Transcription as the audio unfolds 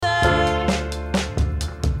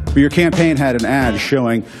But your campaign had an ad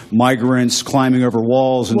showing migrants climbing over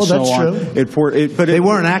walls and well, so that's on. True. But they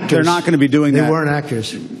weren't actors. They're not going to be doing that. They weren't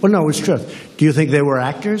actors. Well, no, it's true. Do you think they were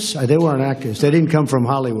actors? They weren't actors. They didn't come from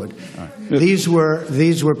Hollywood. Right. These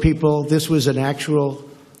were people. This was an actual.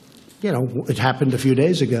 It happened a few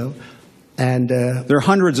days ago. And they're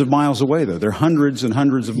hundreds of miles away, though. They're hundreds and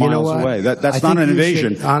hundreds of miles away. That's not an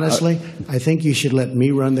invasion. Honestly, I think you should let me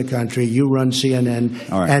run the country. You run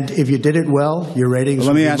CNN. All right. And if you did it well, your ratings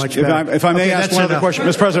would be much better. If I may ask one other question,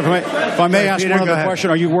 Mr. President, if I may ask one other question,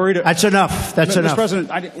 are you worried? That's enough. That's enough. Mr. President,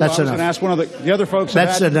 I was going to ask one of the other folks.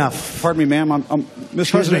 That's enough. Pardon me, ma'am.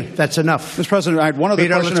 Mr. President, that's enough. Mr. President, I had one other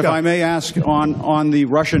question, if I may ask, on the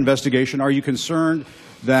Russia investigation. Are you concerned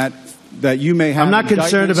that you may have? I'm not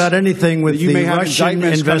concerned about anything with the Russian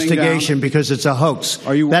investigation because it's a hoax.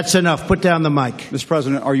 That's enough. Put down the mic. Mr.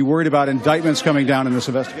 President, are you worried about indictments coming down in this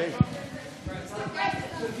investigation?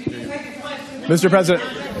 Mr. President.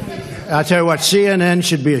 I'll tell you what, CNN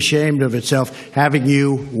should be ashamed of itself having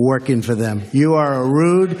you working for them. You are a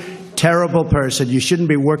rude, terrible person. You shouldn't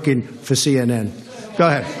be working for CNN. Go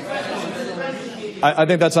ahead. I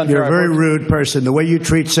think that's unfair. You're a very rude person. The way you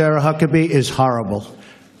treat Sarah Huckabee is horrible.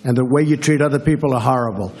 And the way you treat other people are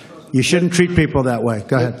horrible. You shouldn't treat people that way.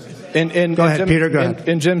 Go ahead. Go ahead, Peter. Go ahead.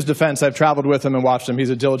 In Jim's defense, I've traveled with him and watched him. He's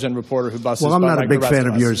a diligent reporter who busts. Well, I'm not a big fan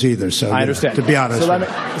of yours either. So I understand. To be honest.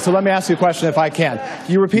 So let me ask you a question, if I can.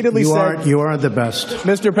 You repeatedly said you are the best,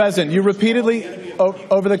 Mr. President. You repeatedly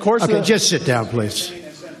over the course. Okay, just sit down, please.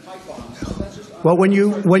 Well, when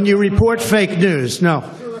you report fake news,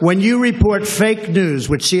 when you report fake news,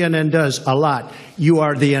 which CNN does a lot, you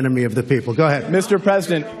are the enemy of the people. Go ahead. Mr.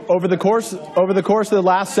 President, over the course of the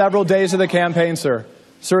last several days of the campaign, sir,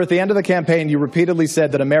 at the end of the campaign, you repeatedly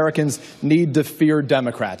said that Americans need to fear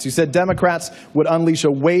Democrats. You said Democrats would unleash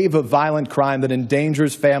a wave of violent crime that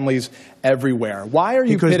endangers families everywhere. Why are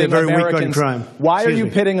you pitting Americans? Why are you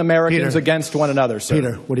pitting Americans against one another, sir?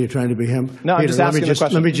 Peter, what are you trying to be him? No, I'm just asking the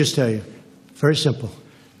question. Let me just tell you. Very simple.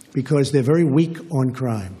 Because they're very weak on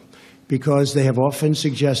crime. Because they have often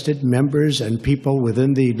suggested, members and people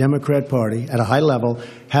within the Democrat Party at a high level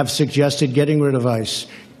have suggested getting rid of ICE,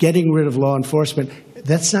 getting rid of law enforcement.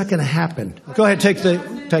 That's not going to happen. Go ahead, take the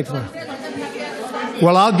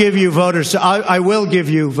Well, I'll give you voters. I will give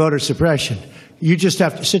you voter suppression. You just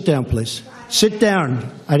have to sit down, please. Sit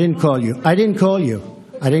down. I didn't call you. I'll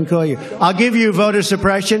give you voter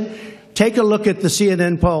suppression. Take a look at the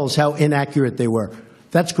CNN polls, how inaccurate they were.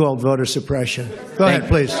 That's called voter suppression. Go ahead,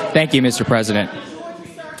 please. Thank you, Mr. President.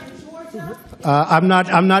 I'm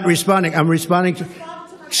not responding. I'm responding to.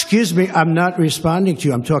 Excuse me. I'm not responding to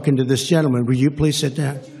you. I'm talking to this gentleman. Would you please sit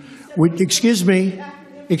down? Excuse me.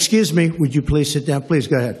 Would you please sit down? Please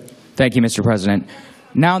go ahead. Thank you, Mr. President.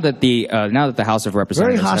 Now that the House of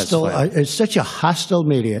Representatives very hostile. It's such a hostile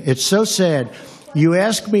media. It's so sad. You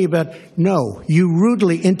asked me about. No, you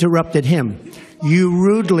rudely interrupted him.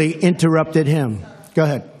 Go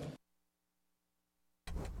ahead.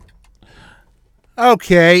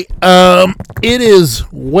 Okay, it is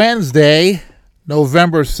Wednesday,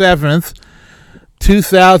 November 7th,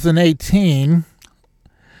 2018.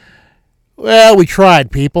 Well, we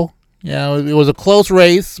tried, people. It was a close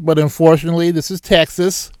race, but unfortunately, this is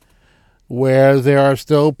Texas, where there are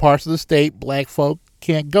still parts of the state black folk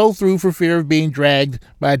can't go through for fear of being dragged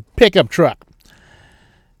by a pickup truck.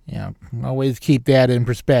 Always keep that in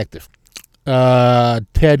perspective.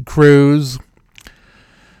 Ted Cruz,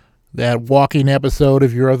 that walking episode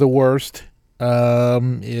of You're the Worst,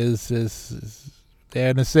 is there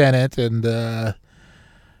in the Senate, and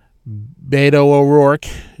Beto O'Rourke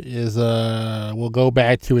will go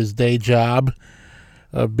back to his day job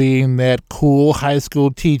of being that cool high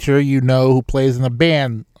school teacher who plays in a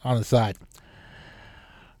band on the side.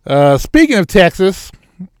 Speaking of Texas,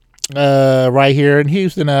 right here in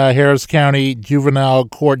Houston, Harris County Juvenile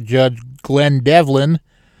Court Judge Glenn Devlin,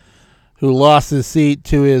 who lost his seat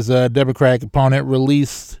to his Democratic opponent,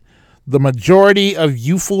 released the majority of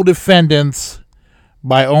youthful defendants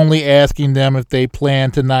by only asking them if they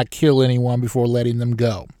plan to not kill anyone before letting them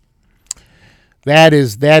go. That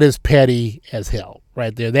is petty as hell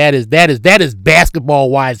right there. That is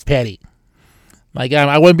basketball-wise petty. Like,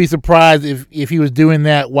 I wouldn't be surprised if he was doing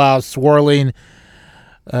that while swirling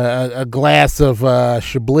a glass of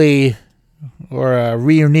Chablis or a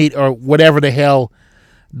Reunite or whatever the hell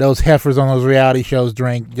those heifers on those reality shows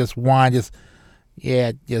drink. Just wine, just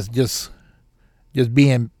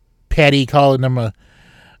being petty, calling them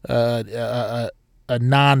a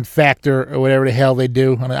non-factor or whatever the hell they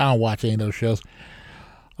do. I don't watch any of those shows.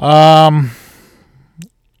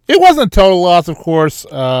 It wasn't a total loss, of course.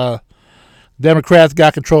 Democrats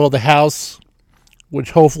got control of the House.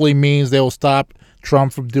 which hopefully means they will stop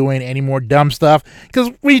Trump from doing any more dumb stuff.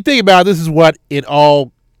 Because when you think about it, this is what it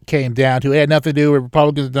all came down to. It had nothing to do with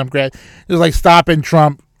Republicans and Democrats. It was like stopping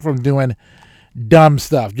Trump from doing dumb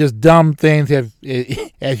stuff, just dumb things,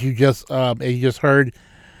 as you just heard.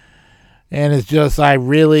 And it's just, I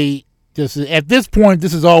really just, at this point,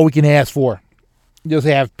 this is all we can ask for. Just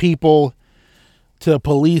have people to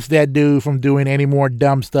police that dude from doing any more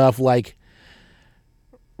dumb stuff like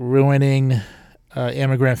ruining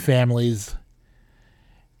immigrant families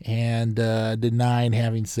and denying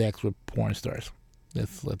having sex with porn stars.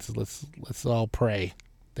 Let's all pray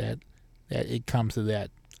that it comes to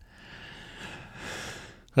that.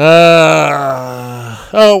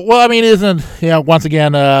 Once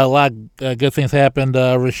again, a lot of good things happened.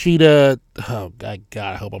 Rashida, God,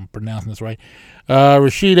 I hope I'm pronouncing this right.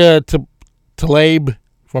 Rashida Tlaib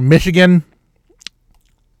from Michigan.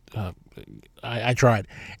 I tried.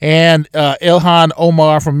 And Ilhan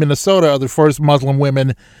Omar from Minnesota are the first Muslim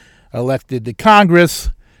women elected to Congress,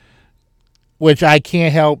 which I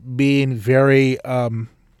can't help being very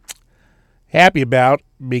happy about,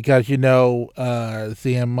 because,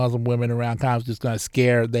 seeing Muslim women around Congress is just going to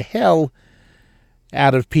scare the hell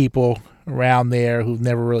out of people around there who've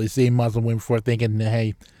never really seen Muslim women before, thinking,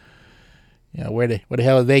 hey, where the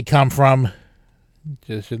hell did they come from?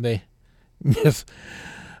 This is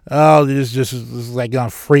like going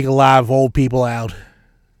to freak a lot of old people out.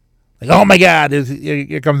 Like, oh my God,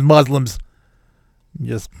 here comes Muslims.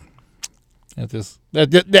 That's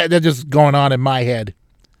just going on in my head.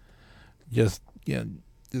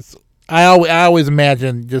 I always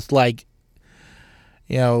imagine just like,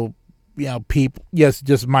 people,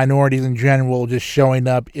 just minorities in general, just showing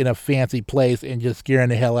up in a fancy place and just scaring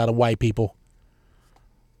the hell out of white people.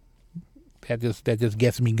 That just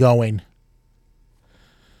gets me going.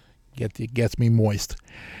 It gets me moist.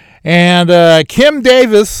 And Kim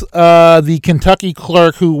Davis, the Kentucky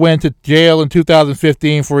clerk who went to jail in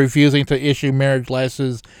 2015 for refusing to issue marriage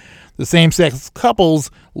licenses to same-sex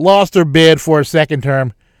couples, lost her bid for a second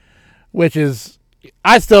term, which is,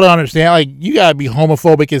 I still don't understand. Like, you gotta be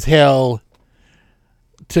homophobic as hell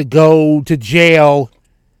to go to jail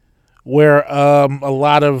where a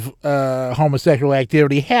lot of homosexual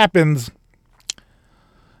activity happens.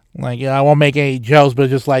 Like, I won't make any jokes, but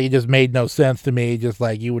just like, it just made no sense to me. Just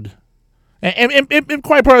like you would, and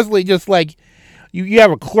quite personally, just like you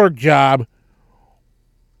have a clerk job.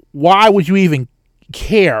 Why would you even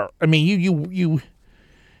care? I mean, you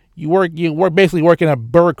basically work in a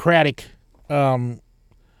bureaucratic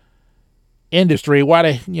industry. Why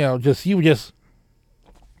I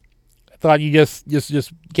thought you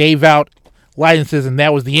just gave out licenses and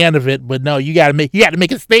that was the end of it. But no, you got to make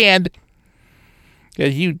a stand.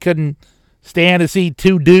 Because you couldn't stand to see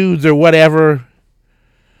two dudes or whatever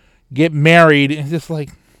get married. It's just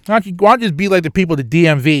like, why don't you just be like the people at the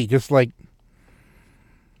DMV? Just like,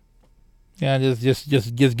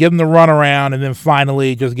 just give them the runaround and then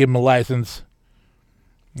finally just give them a license.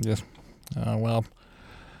 Let's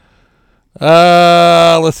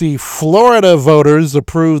see. Florida voters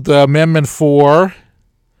approved Amendment 4,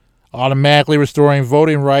 automatically restoring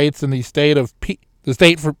voting rights in the state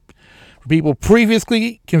for people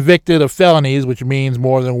previously convicted of felonies, which means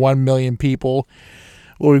more than 1 million people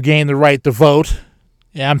will regain the right to vote.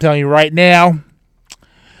 And I'm telling you right now,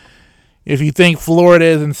 if you think Florida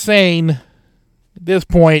is insane, at this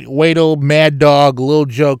point, wait till Mad Dog, Lil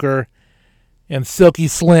Joker, and Silky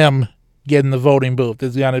Slim get in the voting booth.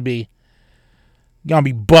 It's gonna be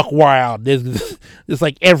buck wild. It's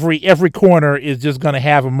like every corner is just gonna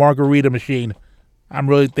have a margarita machine. I'm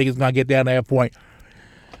really thinking it's gonna get down to that point.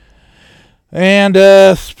 And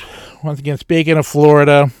once again, speaking of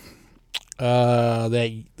Florida,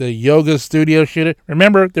 the yoga studio shooter.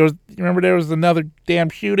 Remember there was another damn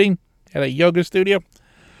shooting at a yoga studio.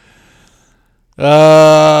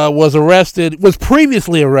 Was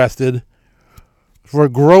previously arrested for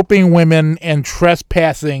groping women and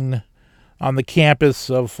trespassing on the campus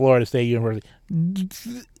of Florida State University.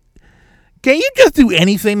 Can you just do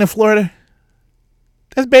anything in Florida?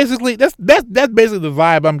 That's basically the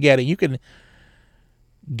vibe I'm getting. You can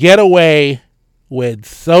get away with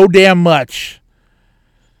so damn much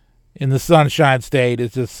in the Sunshine State.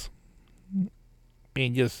 It's just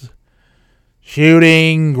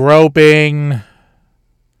shooting, groping.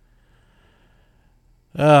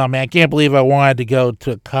 Oh man, I can't believe I wanted to go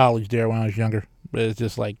to college there when I was younger. But it's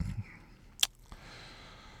just like,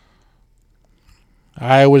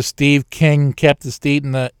 Iowa Steve King kept his seat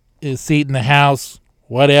in the House.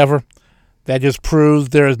 Whatever. That just proves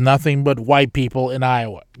there is nothing but white people in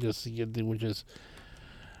Iowa.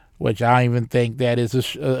 Which I don't even think that is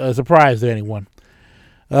a surprise to anyone.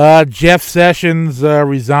 Jeff Sessions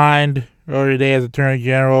resigned earlier today as Attorney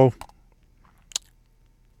General.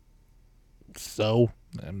 So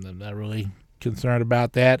I'm not really concerned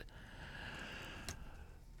about that.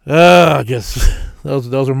 Just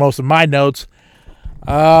those are most of my notes.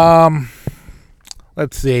 Let's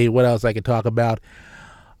see what else I could talk about.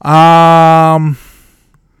 I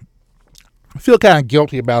feel kind of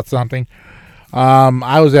guilty about something.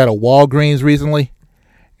 I was at a Walgreens recently,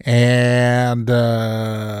 and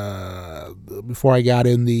before I got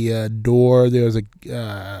in the door, there was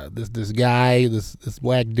this guy, this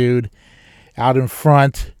black dude, out in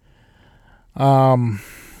front,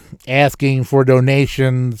 asking for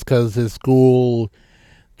donations because his school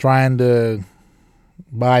trying to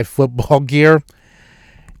buy football gear.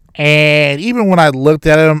 And even when I looked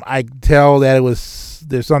at him, I could tell that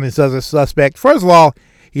there's something suspect. First of all,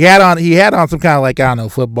 he had on some kind of, like, I don't know,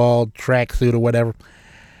 football tracksuit or whatever.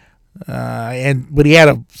 But he had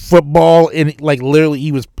a football in, like, literally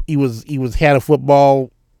he had a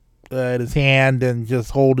football in his hand and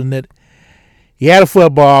just holding it. He had a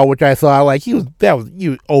football, which I thought, like, you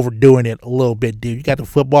overdoing it a little bit, dude. You got the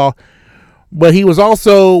football, but he was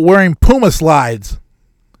also wearing Puma slides.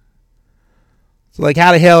 So, like,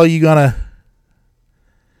 how the hell are you gonna?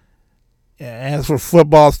 As for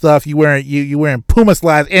football stuff, you wearing Puma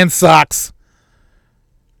slides and socks.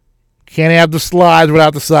 Can't have the slides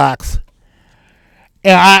without the socks.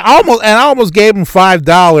 And I almost gave him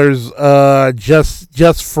 $5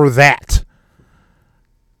 just for that.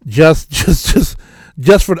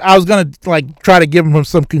 Just for, I was gonna, like, try to give him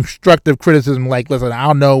some constructive criticism, like, listen, I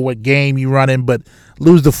don't know what game you running, but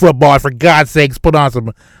lose the football, for God's sakes, put on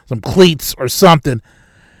some cleats or something.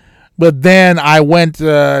 But then I went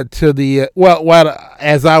to the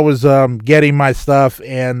as I was getting my stuff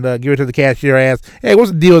and giving it to the cashier, I asked, hey, what's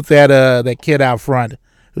the deal with that kid out front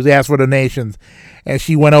who's asked for donations? And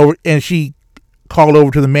she went over and she called over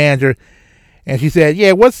to the manager. And she said,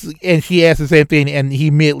 yeah, and she asked the same thing, and he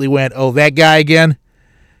immediately went, oh, that guy again?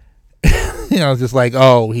 Just like,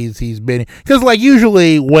 oh, he's been, because, like,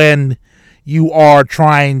 usually when you are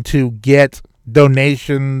trying to get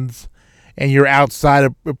donations and you're outside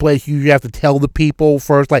of a place, you have to tell the people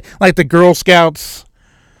first, like the Girl Scouts,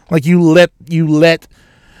 like you let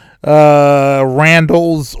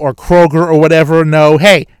Randall's or Kroger or whatever know,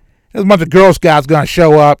 hey, there's a bunch of Girl Scouts going to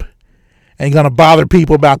show up and going to bother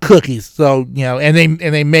people about cookies. So, and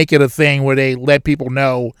they make it a thing where they let people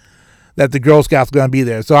know that the Girl Scouts are going to be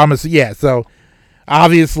there. So so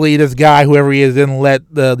obviously this guy, whoever he is, didn't let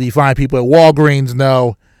the fine people at Walgreens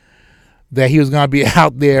know that he was going to be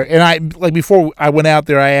out there. And before I went out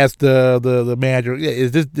there, I asked the manager,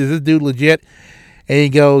 is this dude legit? And he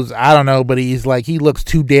goes, I don't know, but he's like, he looks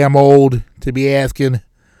too damn old to be asking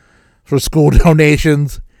for school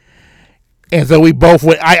donations. And so we both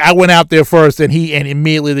went. I went out there first, and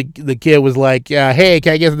immediately the kid was like, "Hey,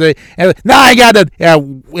 can I get something?" And no, I got it.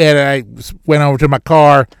 And I went over to my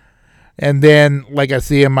car, and then, like, I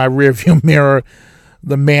see in my rearview mirror,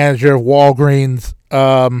 the manager of Walgreens,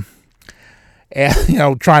 and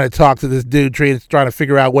trying to talk to this dude, trying to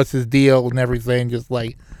figure out what's his deal and everything. Just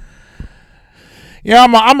like,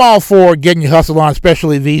 I'm all for getting your hustle on,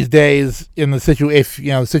 especially these days in the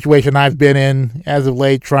situation I've been in as of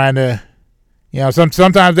late, trying to.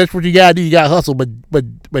 Sometimes that's what you gotta do. You gotta hustle, but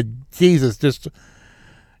Jesus, just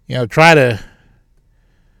try to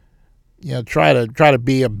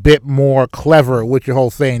be a bit more clever with your whole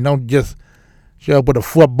thing. Don't just show up with a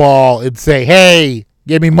football and say, "Hey,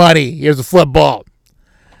 give me money. Here's a football."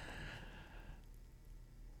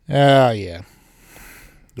 Yeah.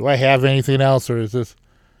 Do I have anything else, or is this?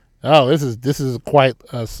 Oh, this is quite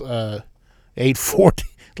 8:40,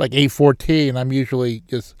 like 8:14. I'm usually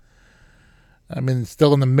just.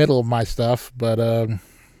 Still in the middle of my stuff, but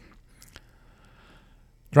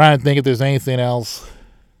trying to think if there's anything else.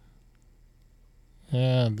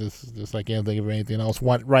 Yeah, this I can't think of anything else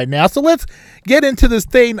right now. So let's get into this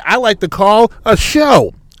thing I like to call a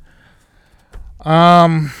show.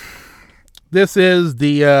 This is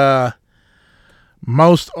the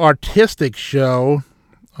most artistic show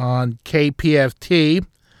on KPFT.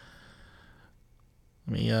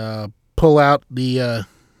 Let me pull out the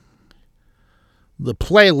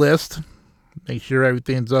playlist, make sure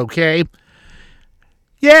everything's okay.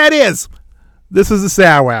 Yeah, it is. This is the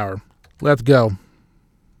Sour Hour. Let's go.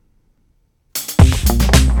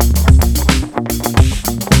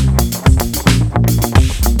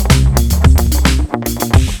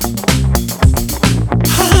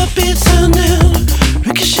 Heartbeat sounding,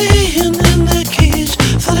 ricocheting in the cage.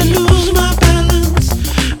 Thought I'd lose my balance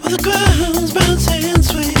with the ground's bouncing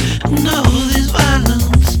sway. And all this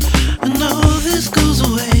violence, and all this goes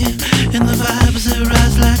away.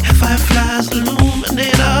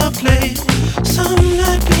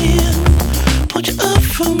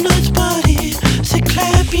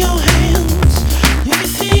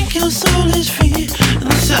 is free, and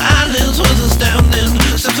the silence was astounding.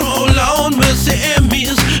 Steps from old Lord Mercy and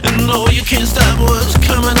Miss, and no, you can't stop what's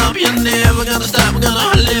coming up. You're never gonna stop,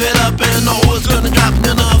 gonna live it up, and oh, it's gonna drop,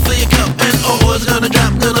 gonna fill your cup, and oh, it's gonna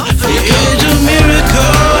drop, gonna fill your cup. Age of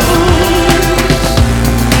miracles,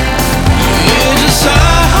 age of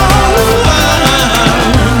sound.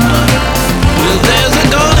 Well, there's a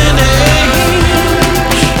golden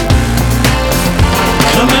age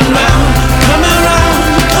coming round, coming round,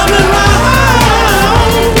 coming round.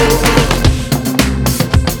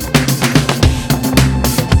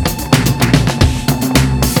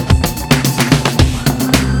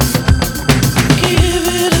 Give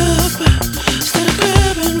it up, instead of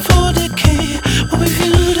grabbing for decay. What we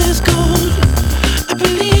viewed as gold, I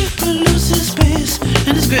believe produces space,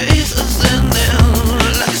 and its grace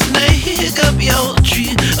ascending like a snake up your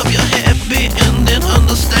tree, up your happy ending,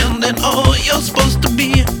 understanding all you're supposed to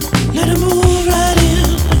be. Let it move right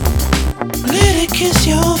in, let it kiss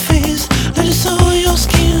your face, let it soil your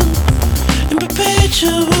skin in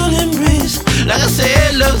perpetual embrace. Like I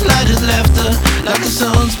said, love's light is laughter, like the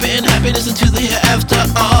sun spin happiness into the hereafter.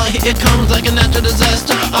 Oh, here it comes like a natural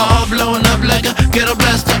disaster, oh, blowing up like a ghetto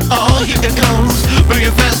blaster. Oh, here it comes, bring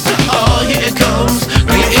it faster. Oh, here it comes,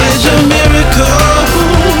 bring it faster. Age of miracles,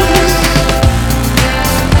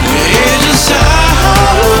 age of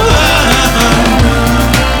sound.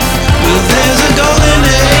 Well, there's a golden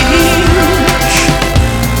age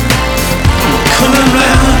coming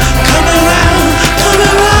round, coming round,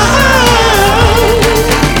 coming round.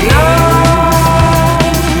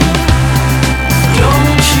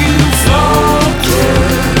 Don't you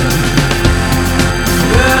forget,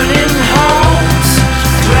 burning hearts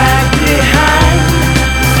dragged behind,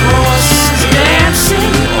 horses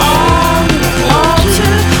dancing on the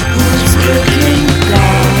altar, who's breaking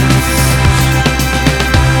glass.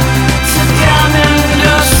 Sit down and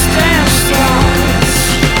dust and stars,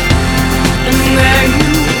 and there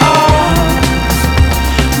you are.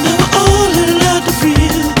 Now all allowed to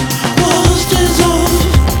breathe was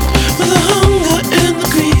dissolved with the hunger and the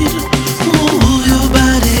greed. Move your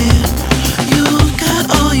body, you've got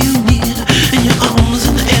all you need, and your arms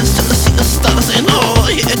in the air still to see the stars. And oh,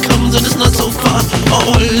 here it comes, and it's not so far.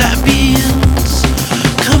 All Libyans,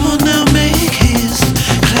 come on now, make haste,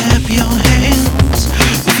 clap your hands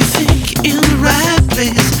if you think you're in the right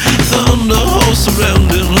place. Thunder all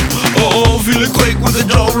surrounding, oh, feel it quake with the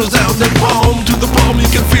jaw resounding. Palm to the palm, you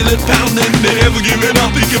can feel it pounding. Never giving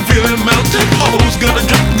up, you can feel it mounting. Oh, it's gonna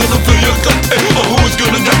drop, gonna fill your cup. Oh, it's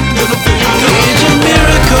gonna drop, gonna fill your cup. Age of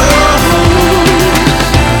miracles,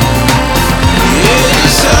 age of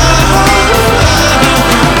sound.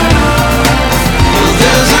 Well,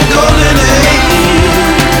 there's a golden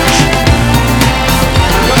age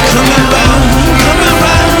coming round, coming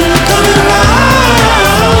round, coming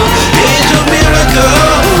round. Age of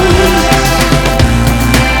miracles,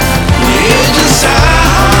 age of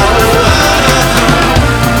sound.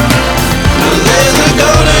 Well, there's a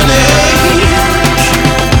golden age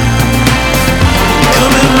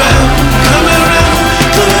coming round, coming round,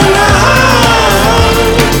 coming round.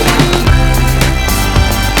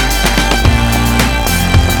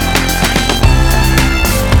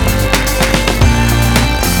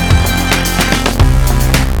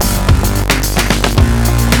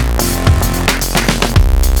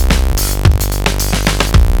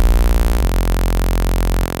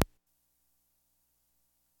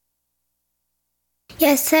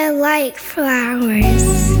 Yes, I like flowers.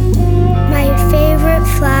 My favorite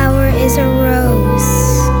flower is a rose.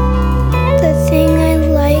 The thing I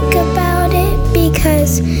like about it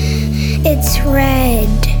because it's red.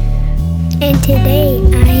 And today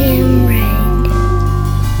I am red.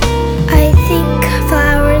 I think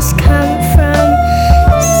flowers come from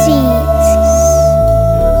seeds.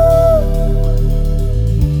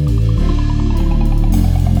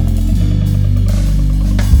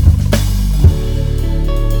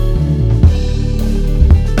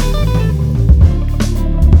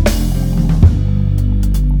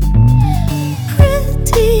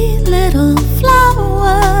 Pretty little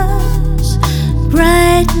flowers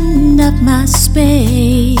brighten up my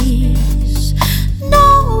space.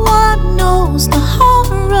 No one knows the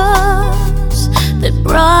horrors that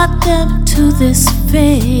brought them to this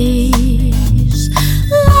phase.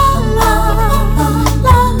 La la la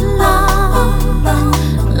la la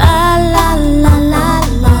la la la la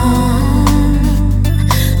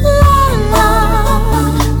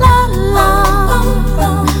la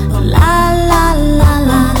la la la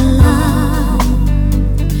la la.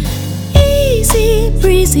 Easy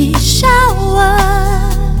breezy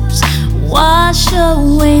showers wash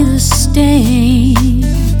away the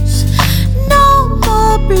stains. No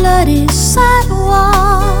more blood muddy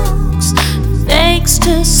sidewalks thanks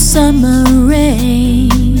to summer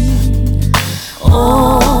rain.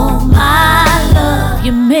 Oh, my love,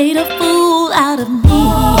 you made a fool out of me.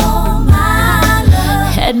 Oh, my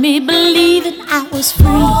love, had me believing I was free.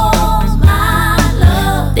 Oh, my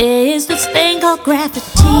love, there is this thing called gravity.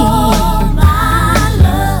 Oh, my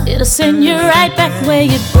love, it'll send you right back where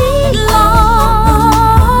you belong.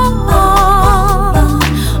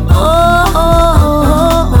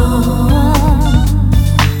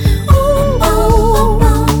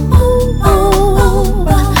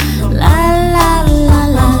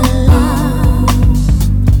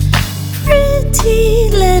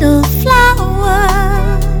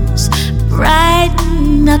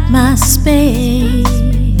 Up my space.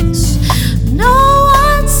 No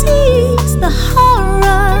one sees the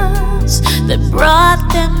horrors that brought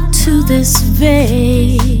them to this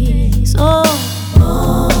vase. Oh,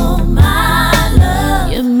 oh, my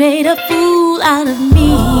love, you made a fool out of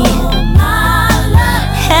me. Oh, my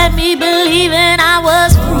love, had me believing I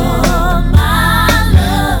was free. Oh, my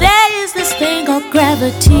love, there is this thing called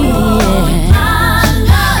gravity.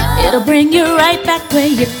 Yeah. It'll bring you right back where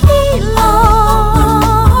you belong.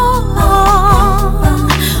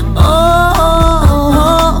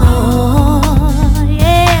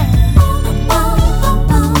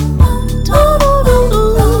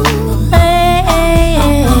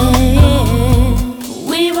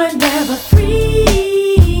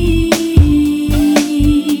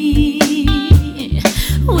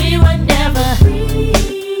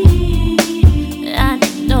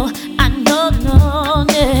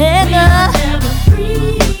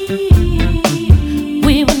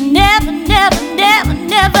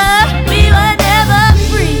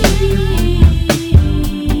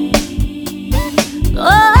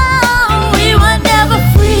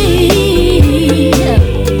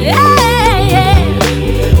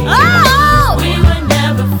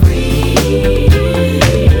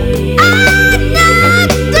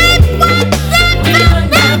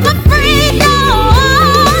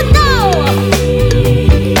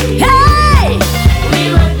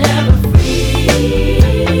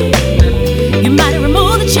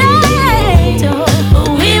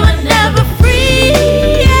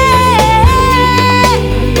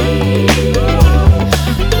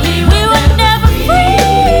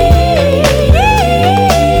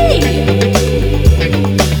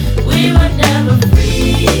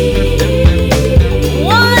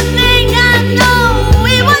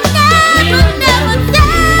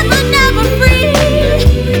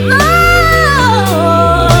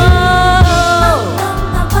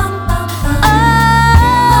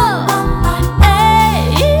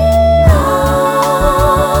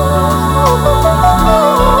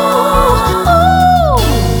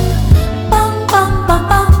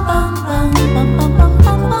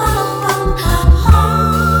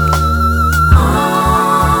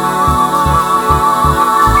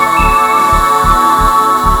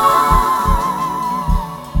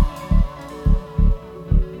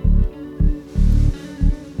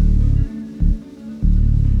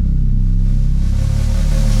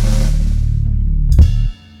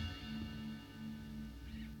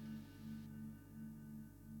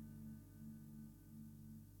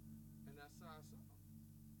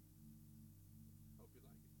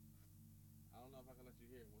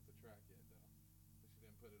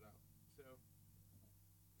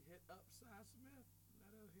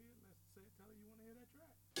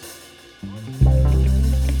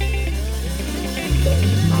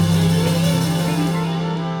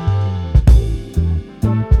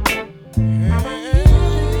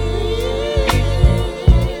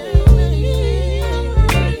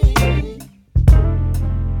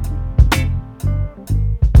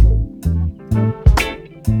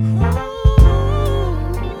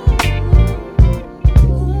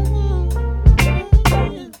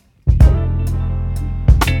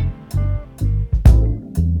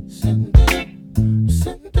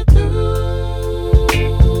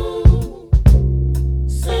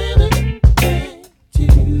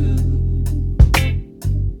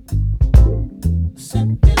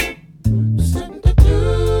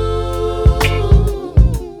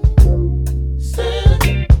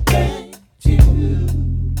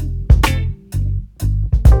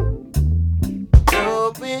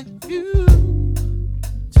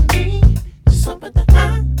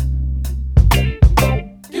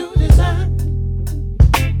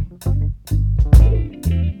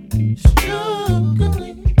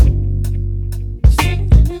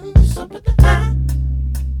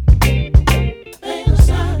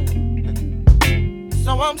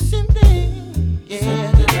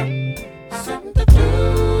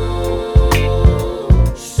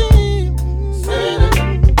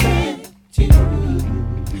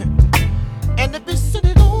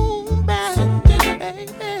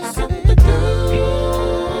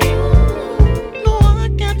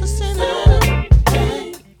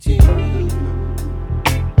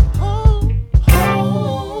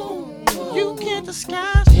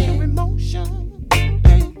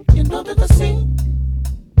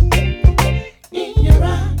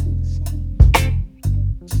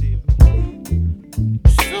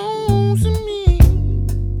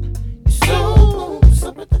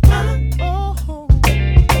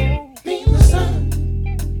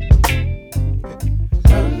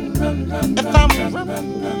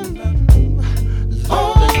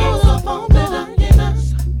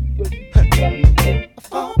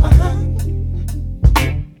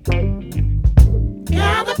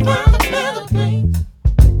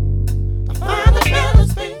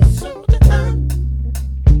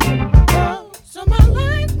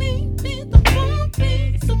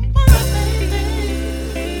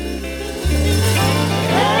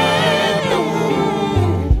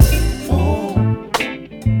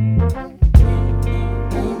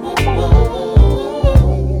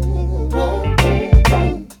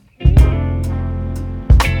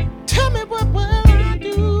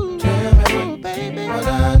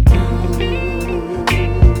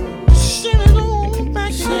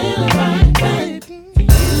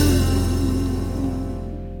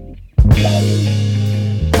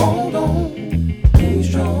 Hold on, be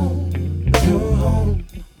strong. You're home.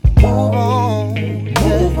 Move on,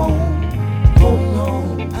 move on. Hold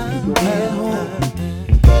on, I'm at home.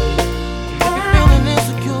 Feeling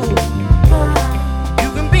insecure. You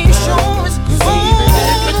can be sure it's always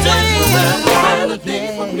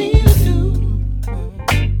for me to do.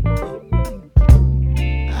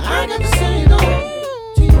 I got to say no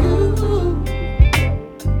to you.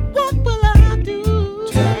 What will I do?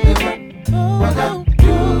 Tell me what I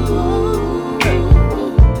do.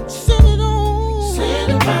 Send it on,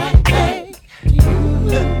 send it right back to you.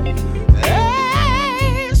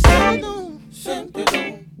 Hey, send it on, send it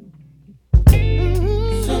on.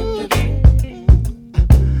 Send it on.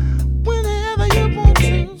 Whenever you want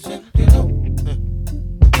to, send it on.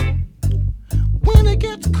 When it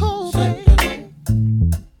gets cold, baby,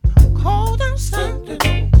 cold outside.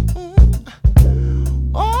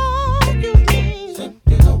 All you need,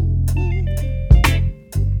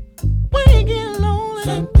 we get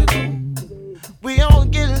lonely. We all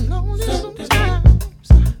get lonely sometimes.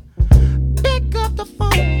 Pick up the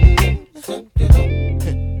phone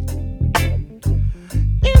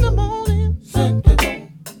in the morning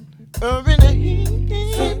or in the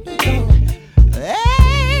evening.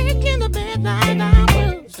 Hey, in the midnight hour.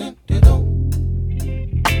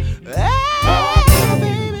 Hey,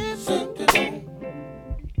 baby,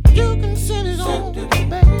 you can send it on,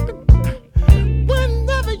 baby.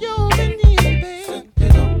 Whenever you're in need, baby.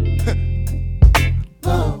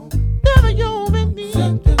 Whenever you're in need,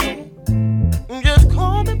 just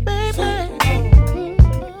call me, baby.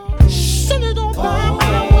 Send it on by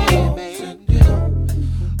my way, baby.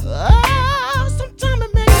 Sometimes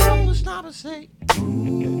it makes me want to stop and say,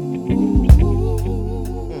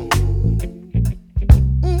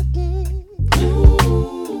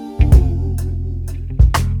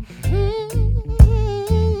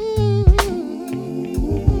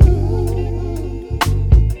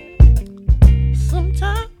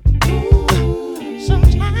 sometimes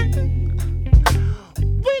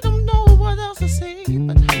we don't know what else to say,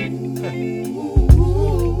 but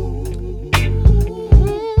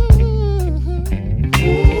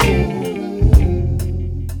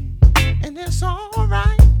and it's all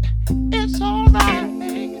right,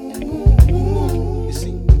 baby. You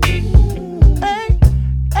see, hey,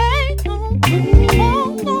 sooner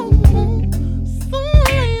or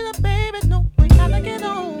later, baby, no, we gotta get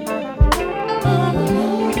on.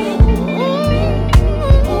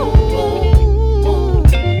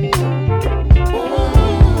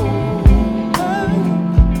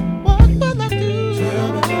 What will I do?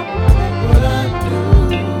 What I do?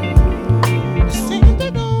 Send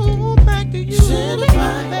it on back to you. Send it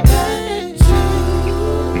right back to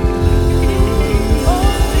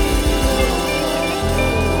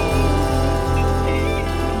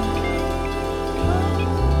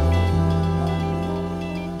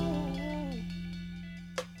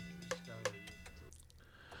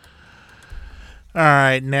All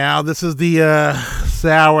right, now this is the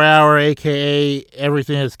Sour Hour, a.k.a.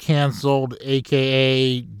 Everything is Canceled,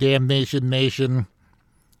 a.k.a. Damnation Nation,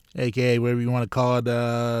 a.k.a. whatever you want to call it.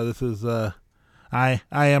 This is, I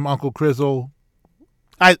am Uncle Crizzle.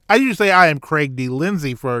 I usually say I am Craig D.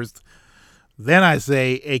 Lindsay first. Then I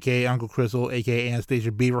say a.k.a. Uncle Crizzle, a.k.a.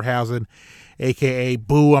 Anastasia Beaverhausen, a.k.a.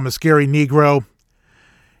 Boo, I'm a Scary Negro,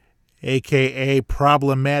 a.k.a.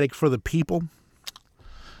 Problematic for the People.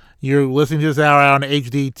 You're listening to this hour on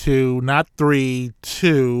HD2, not 3,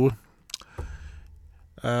 2.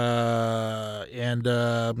 Well,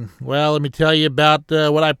 let me tell you about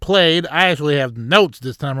what I played. I actually have notes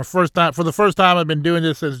this time. For the first time, I've been doing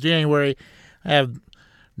this since January. I have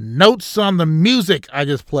notes on the music I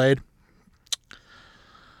just played.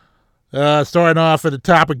 Starting off at the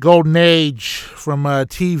top of Golden Age from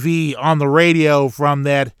TV on the radio from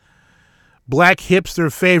that black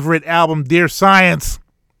hipster favorite album, Dear Science.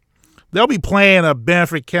 They'll be playing a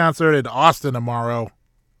benefit concert in Austin tomorrow.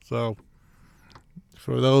 So,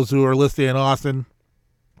 for those who are listening in Austin,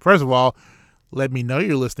 first of all, let me know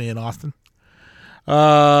you're listening in Austin.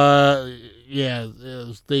 They'll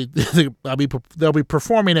be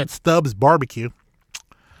performing at Stubbs Barbecue.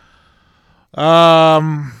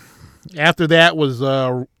 After that was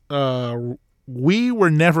We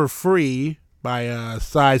Were Never Free by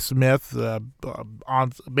Cy Smith,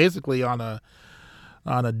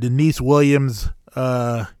 on a Denise Williams,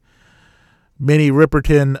 Minnie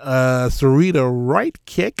Riperton, Sarita Wright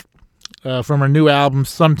kick from her new album,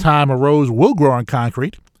 Sometime a Rose Will Grow on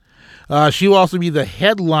Concrete. She will also be the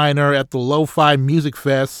headliner at the Lo-Fi Music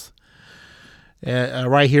Fest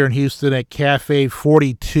right here in Houston at Cafe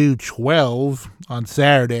 4212 on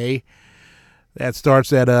Saturday. That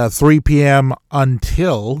starts at 3 p.m.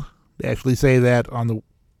 until, they actually say that on the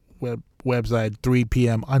website, 3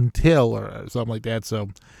 p.m. until or something like that. So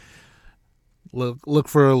look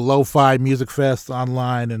for Lo-Fi Music Fest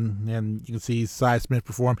online, and you can see Cy Smith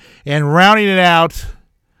perform. And rounding it out,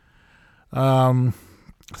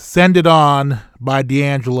 Send It On by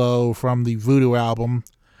D'Angelo from the Voodoo album,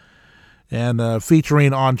 and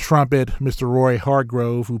featuring on trumpet Mr. Roy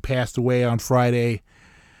Hargrove, who passed away on Friday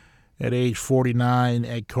at age 49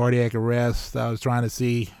 at cardiac arrest. I was trying to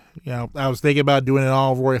see, I was thinking about doing an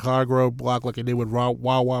all Roy Hargrove block like I did with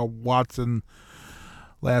Wawa Watson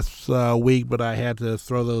last week, but I had to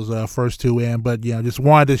throw those first two in. But just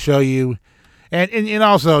wanted to show you, and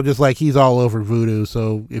also just like he's all over Voodoo.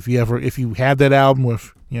 So if you have that album,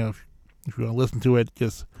 if you want to listen to it,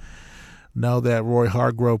 just know that Roy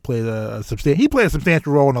Hargrove played a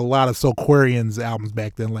substantial role in a lot of Soulquarians albums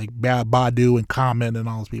back then, like Badu and Common and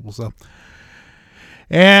all those people. So,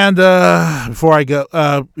 and before I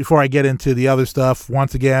get into the other stuff,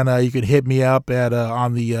 once again, you can hit me up at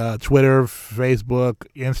on the Twitter, Facebook,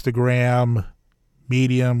 Instagram,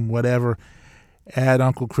 Medium, whatever, at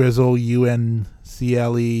Uncle Crizzle,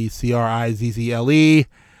 UNCLECRIZZLE.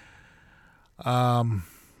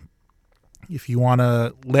 If you want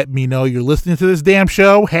to let me know you're listening to this damn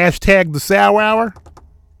show, hashtag the Sour Hour.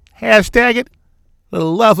 Hashtag it. For the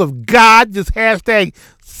love of God, just hashtag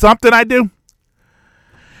something I do.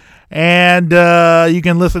 And you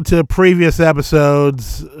can listen to previous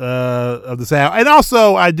episodes of the Sour. And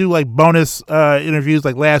also, I do like bonus interviews.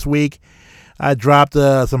 Like last week, I dropped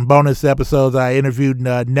some bonus episodes. I interviewed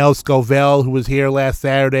Nell Scovell, who was here last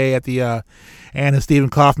Saturday at the Anna Stephen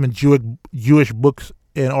Kaufman Jewish Books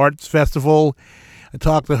and Arts Festival. I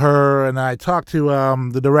talked to her, and I talked to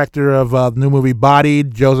the director of the new movie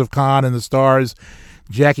Bodied, Joseph Kahn, and the stars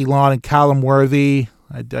Jackie Lawn and Callum Worthy.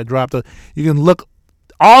 I dropped you can look,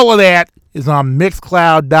 all of that is on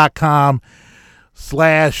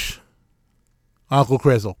Mixcloud.com/Uncle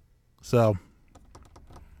Crizzle. So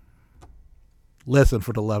listen,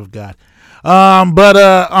 for the love of God. But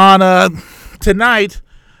on tonight,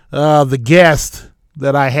 the guest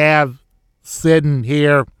that I have sitting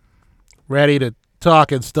here ready to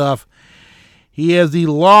talk and stuff, he is the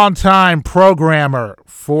longtime programmer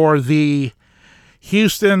for the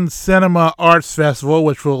Houston Cinema Arts Festival,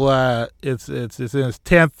 which will it's in its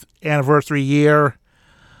 10th anniversary year,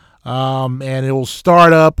 and it will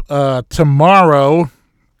start up tomorrow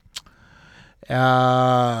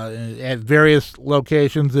at various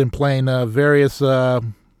locations and playing various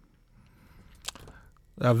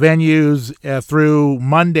venues through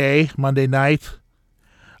Monday night.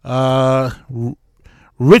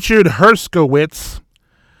 Richard Herskowitz,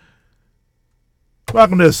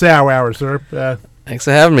 welcome to the Sour Hour, sir. Thanks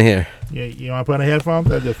for having me here. You want to put on a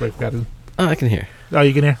headphones? I just forgot to. Oh, I can hear. Oh,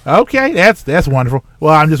 you can hear? Okay, that's wonderful.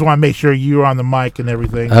 Well, I just want to make sure you're on the mic and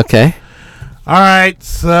everything. Okay. All right,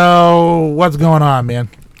 so what's going on, man?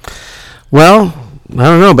 Well, I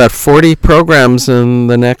don't know, about 40 programs in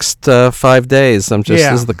the next 5 days. This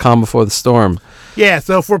is the calm before the storm. Yeah,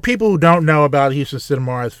 so for people who don't know about Houston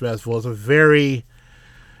Cinema Arts Festival, it's a very,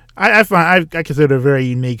 I consider it a very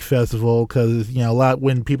unique festival because, a lot,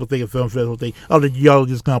 when people think of film festival, they think, y'all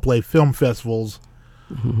just going to play film festivals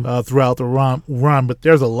throughout the run, but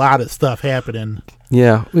there's a lot of stuff happening.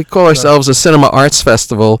 Yeah, we call ourselves a Cinema Arts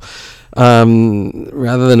Festival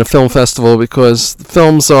rather than a film festival because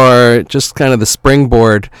films are just kind of the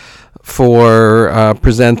springboard for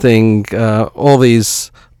presenting all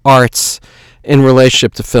these arts in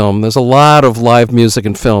relationship to film. There's a lot of live music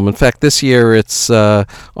and film. In fact, this year it's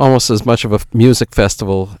almost as much of a music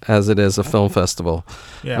festival as it is a film festival.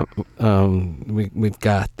 Yeah. We've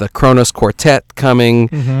got the Kronos Quartet coming,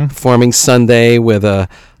 performing Sunday with a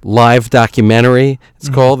live documentary, it's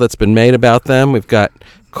called, that's been made about them. We've got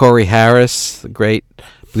Corey Harris, the great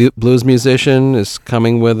blues musician, is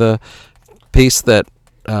coming with a piece that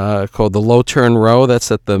called The Low Turn Row.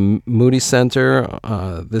 That's at the Moody Center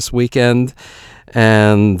this weekend.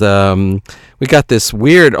 And we got this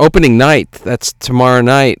weird opening night. That's tomorrow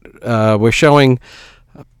night. We're showing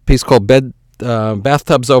a piece called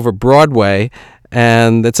Bathtubs Over Broadway,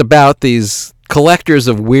 and it's about these collectors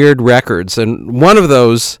of weird records. And one of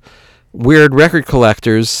those weird record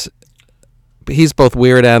collectors, he's both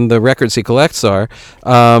weird and the records he collects are,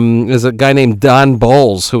 is a guy named Don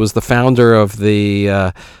Bowles, who was the founder of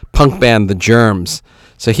the punk band The Germs.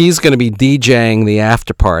 So he's going to be DJing the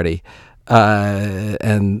after party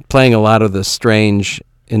and playing a lot of the strange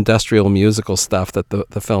industrial musical stuff that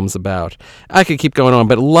the film's about. I could keep going on,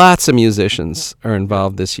 but lots of musicians are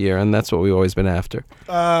involved this year, and that's what we've always been after.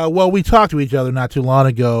 Well, we talked to each other not too long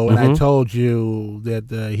ago, and Mm-hmm. I told you that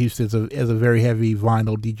Houston is a very heavy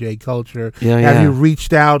vinyl DJ culture. Yeah, Have yeah. you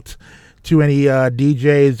reached out to any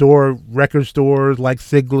DJs or record stores like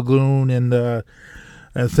Sig Lagoon and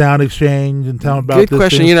Sound Exchange and tell them about Good this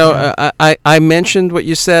question. thing? You know, I mentioned what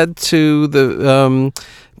you said to the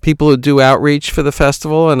people who do outreach for the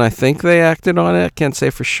festival, and I think they acted on it. I can't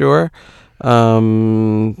say for sure, but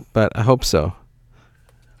I hope so.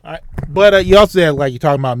 But you also said, like, you're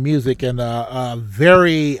talking about music, and a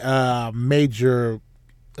very major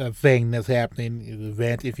thing that's happening,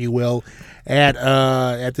 event, if you will,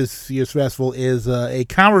 at this year's festival is a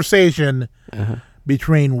conversation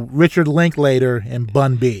between Richard Linklater and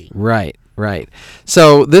Bun B. Right.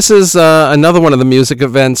 So this is another one of the music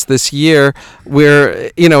events this year where,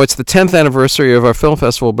 it's the 10th anniversary of our film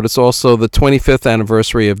festival, but it's also the 25th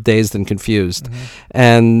anniversary of Dazed and Confused.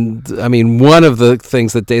 And, I mean, one of the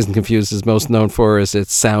things that Dazed and Confused is most known for is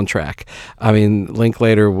its soundtrack. I mean,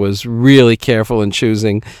 Linklater was really careful in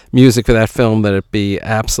choosing music for that film that it be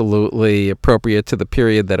absolutely appropriate to the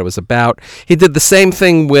period that it was about. He did the same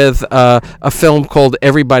thing with a film called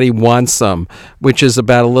Everybody Wants Some, which is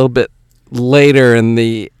about a little bit later in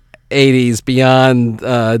the 80s, beyond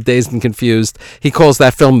Dazed and Confused. He calls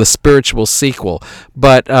that film the spiritual sequel.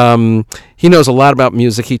 But he knows a lot about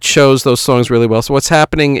music. He chose those songs really well. So what's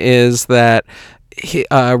happening is that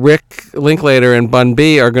Rick Linklater and Bun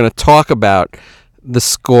B are going to talk about the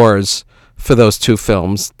scores for those two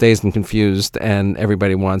films, Dazed and Confused and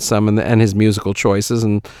Everybody Wants Some, and his musical choices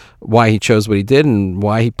and why he chose what he did and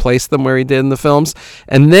why he placed them where he did in the films.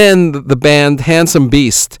 And then the band Handsome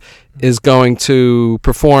Beast is going to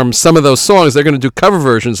perform some of those songs. They're going to do cover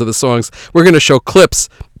versions of the songs. We're going to show clips,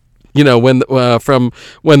 from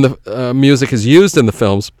when the music is used in the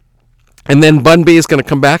films. And then Bun B is going to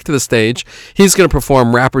come back to the stage. He's going to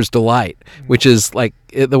perform Rapper's Delight, which is like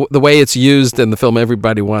the way it's used in the film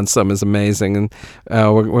Everybody Wants Some is amazing. And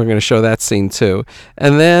we're going to show that scene too.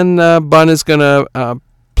 And then Bun is going to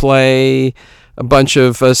play a bunch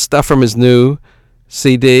of stuff from his new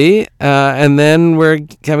CD. And then we're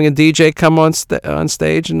having a DJ come on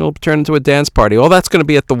stage, and it'll turn into a dance party. All that's going to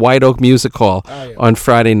be at the White Oak Music Hall on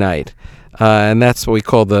Friday night. And that's what we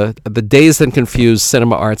call the Dazed and Confused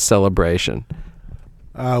Cinema Arts Celebration.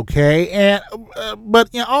 Okay, and but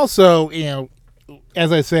also,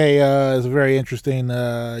 as I say, it's a very interesting,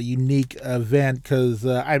 unique event because,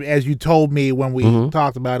 as you told me when we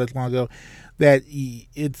talked about it long ago, that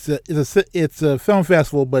it's a film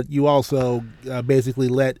festival, but you also basically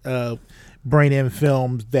bring in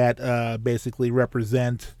films that basically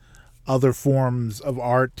represent other forms of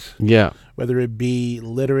art, whether it be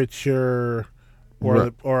literature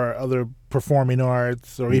or other performing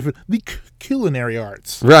arts or even the culinary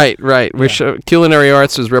arts. Right. Which culinary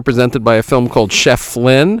arts is represented by a film called Chef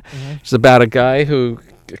Flynn. It's about a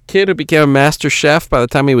kid who became a master chef by the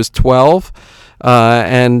time he was 12.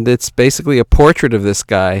 And it's basically a portrait of this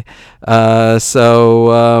guy.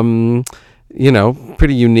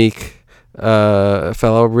 Pretty unique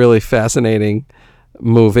fellow, really fascinating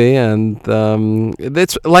movie. And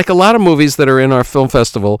it's like a lot of movies that are in our film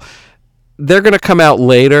festival. They're going to come out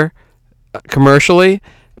later commercially.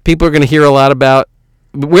 People are going to hear a lot about.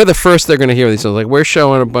 We're the first they're going to hear these. So, like, we're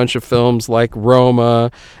showing a bunch of films like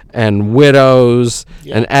Roma and Widows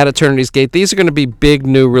and At Eternity's Gate. These are going to be big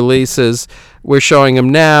new releases. We're showing them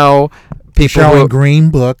now. Showing Green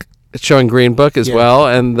Book. Showing Green Book as well,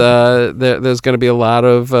 and there's going to be a lot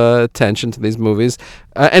of attention to these movies.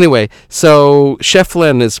 Anyway, so Chef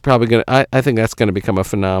Flynn is probably going to, I think that's going to become a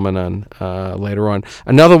phenomenon later on.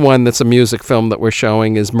 Another one that's a music film that we're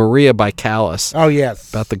showing is Maria by Callas. Oh, yes.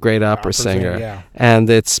 About the great opera singer. Yeah. And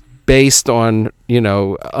it's based on,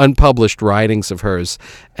 unpublished writings of hers.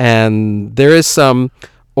 And there is some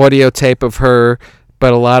audio tape of her,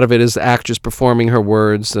 but a lot of it is actors performing her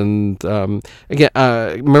words. And again,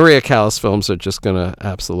 Maria Callas films are just going to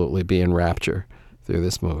absolutely be in rapture through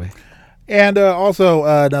this movie. And also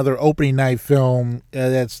another opening night film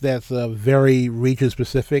that's very region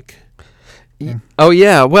specific. Oh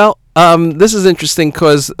yeah, well, this is interesting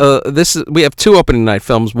because we have two opening night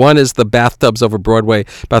films. One is the Bathtubs Over Broadway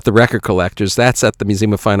about the record collectors. That's at the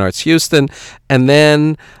Museum of Fine Arts Houston, and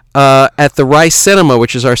then at the Rice Cinema,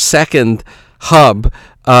 which is our second hub.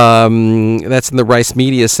 That's in the Rice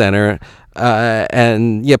Media Center,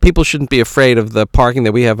 and people shouldn't be afraid of the parking.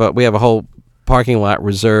 That we have a whole parking lot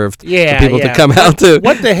reserved for people to come out to.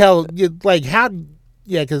 What the hell? How?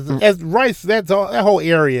 Yeah, because as Rice, that whole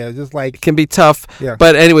area is just like can be tough. Yeah.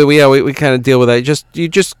 But anyway, we kind of deal with that. You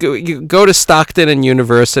go to Stockton and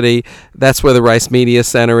University. That's where the Rice Media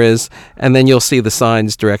Center is, and then you'll see the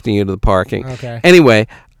signs directing you to the parking. Okay. Anyway,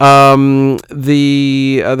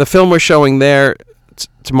 the film we're showing there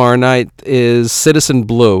tomorrow night is Citizen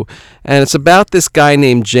Blue, and it's about this guy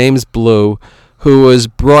named James Blue, who was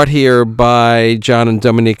brought here by John and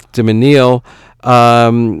Dominique de Menil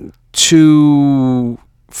to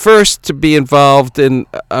be involved in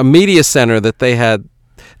a media center that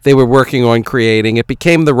they were working on creating. It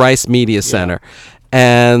became the Rice Media Center.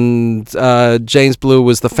 And James Blue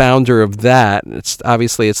was the founder of that. It's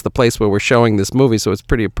the place where we're showing this movie, so it's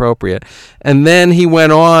pretty appropriate. And then he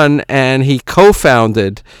went on and he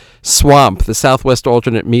co-founded SWAMP, the Southwest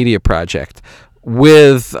Alternate Media Project,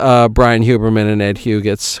 with Brian Huberman and Ed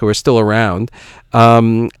Hugetz, who are still around.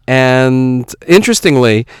 And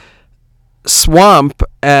interestingly, SWAMP,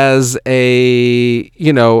 as a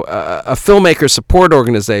filmmaker support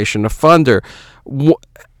organization, a funder,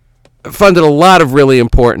 funded a lot of really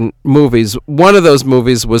important movies. One of those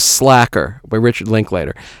movies was Slacker by Richard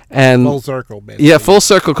Linklater. And full circle, basically. Yeah, full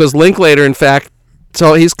circle, because Linklater, in fact,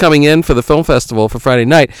 so he's coming in for the film festival for Friday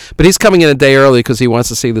night, but he's coming in a day early because he wants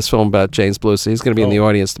to see this film about James Blue, so he's going to be in the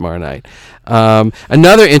audience tomorrow night.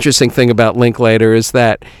 Another interesting thing about Linklater is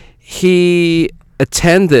that he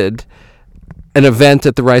attended an event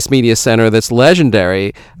at the Rice Media Center that's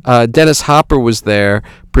legendary. Dennis Hopper was there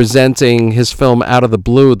presenting his film Out of the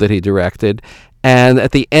Blue that he directed, and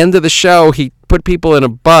at the end of the show he put people in a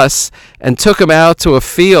bus and took them out to a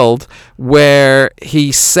field where he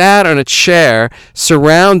sat on a chair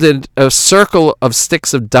surrounded a circle of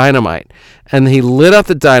sticks of dynamite, and he lit up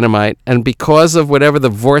the dynamite, and because of whatever the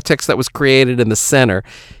vortex that was created in the center,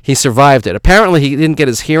 he survived it. Apparently he didn't get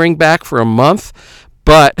his hearing back for a month,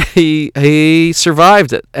 but he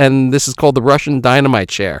survived it, and this is called the Russian dynamite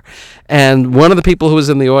chair. And one of the people who was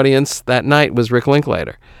in the audience that night was Rick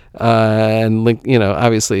Linklater, and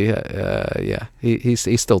obviously, he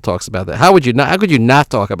still talks about that. How could you not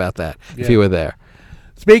talk about that if you were there?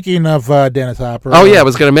 Speaking of Dennis Hopper. Oh yeah, I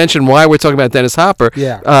was going to mention why we're talking about Dennis Hopper.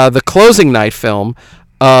 Yeah. The closing night film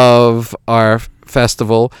of our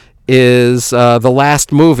festival is The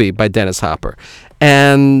Last Movie by Dennis Hopper.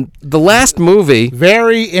 And The Last Movie,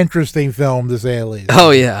 very interesting film to say the least.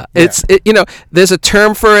 Oh yeah, it's there's a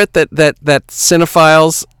term for it that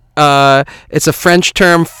cinephiles. It's a French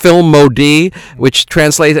term, film maudit, which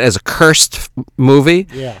translates as a cursed movie.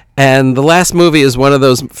 Yeah. And The Last Movie is one of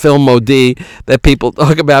those film maudit that people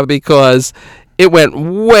talk about because it went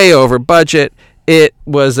way over budget. It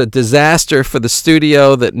was a disaster for the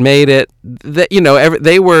studio that made it.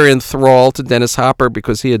 They were enthralled to Dennis Hopper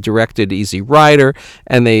because he had directed Easy Rider,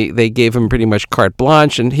 and they gave him pretty much carte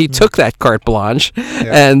blanche, and he took that carte blanche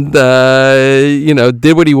and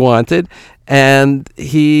did what he wanted. And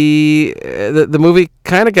the movie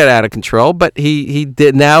kind of got out of control, but he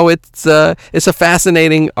did. Now it's a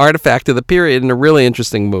fascinating artifact of the period and a really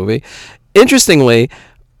interesting movie. Interestingly,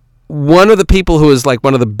 one of the people who is like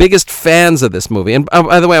one of the biggest fans of this movie, and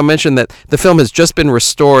by the way, I'll mention that the film has just been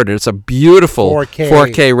restored, and it's a beautiful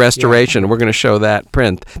 4K restoration. We're going to show that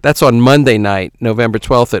print. That's on Monday night, November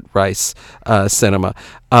 12th at Rice Cinema.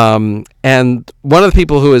 And one of the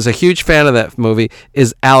people who is a huge fan of that movie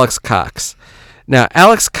is Alex Cox. Now,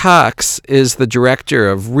 Alex Cox is the director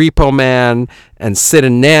of Repo Man and Sid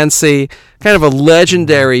and Nancy, kind of a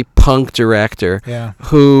legendary punk director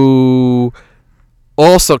who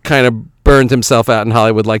also kind of burned himself out in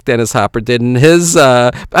Hollywood like Dennis Hopper did. And his,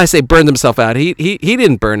 I say burned himself out. He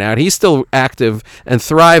didn't burn out. He's still active and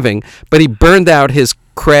thriving, but he burned out his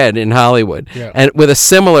cred in Hollywood. Yeah. And with a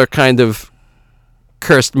similar kind of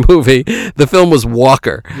cursed movie, the film was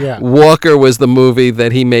Walker. Yeah. Walker was the movie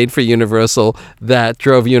that he made for Universal that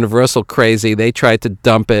drove Universal crazy. They tried to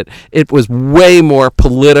dump it. It was way more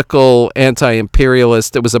political,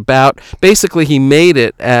 anti-imperialist. It was about, basically he made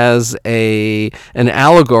it as an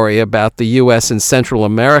allegory about the U.S. and Central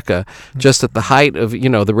America, just at the height of,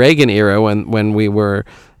 the Reagan era when we were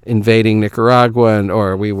invading Nicaragua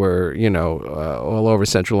or we were, all over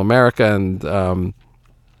Central America. And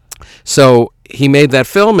so he made that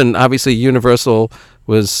film, and obviously Universal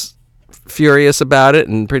was furious about it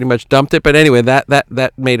and pretty much dumped it. But anyway,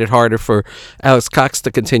 that made it harder for Alex Cox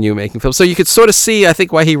to continue making films. So you could sort of see, I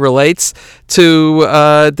think, why he relates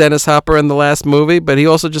to Dennis Hopper in The Last Movie, but he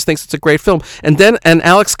also just thinks it's a great film. And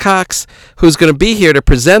Alex Cox, who's going to be here to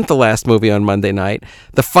present The Last Movie on Monday night,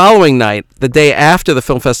 the following night, the day after the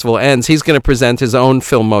film festival ends, he's going to present his own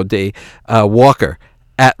film maudit, Walker.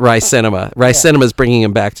 at Rice Cinema. Rice Cinema is bringing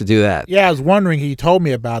him back to do that. Yeah, I was wondering. He told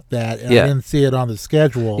me about that, and I didn't see it on the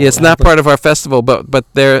schedule. Yeah, it's not part of our festival, but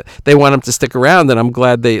they want him to stick around, and I'm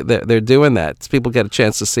glad they're doing that. So people get a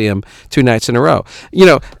chance to see him 2 nights in a row. You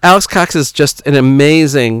know, Alex Cox is just an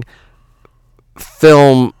amazing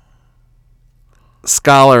film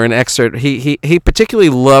scholar and expert. He particularly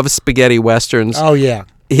loves spaghetti westerns. Oh yeah.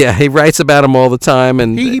 Yeah, he writes about them all the time,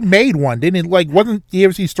 and he made one, didn't he? Like, wasn't he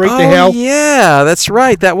ever see Straight to Hell? Yeah, that's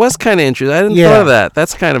right. That was kind of interesting. I didn't thought of that.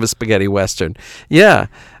 That's kind of a spaghetti western. Yeah,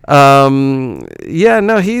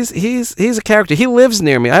 no, he's a character. He lives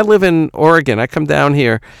near me. I live in Oregon. I come down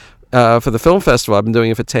here for the film festival. I've been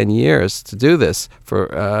doing it for 10 years to do this for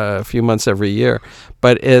a few months every year.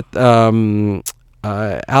 But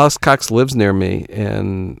Alex Cox lives near me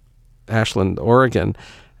in Ashland, Oregon.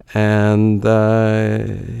 And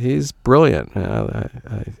he's brilliant.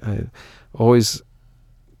 I always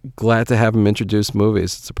glad to have him introduce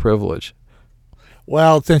movies. It's a privilege.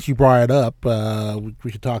 Well, since you brought it up,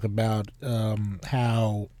 we should talk about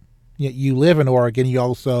how you live in Oregon. You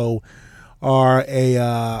also are a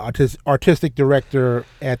artistic director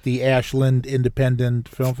at the Ashland Independent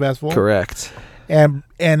Film Festival. Correct. And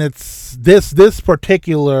it's this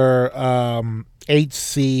particular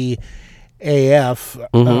HCAF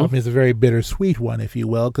is a very bittersweet one, if you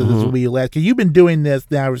will, because this will be your last. Because you've been doing this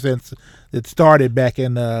now since it started back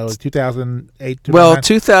in 2008. Well,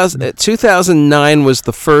 2009 was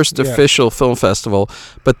the first official film festival,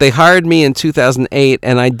 but they hired me in 2008,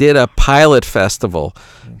 and I did a pilot festival.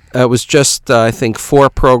 It was just, I think, 4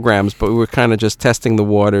 programs, but we were kind of just testing the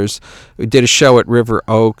waters. We did a show at River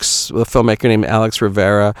Oaks with a filmmaker named Alex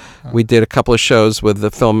Rivera. We did a couple of shows with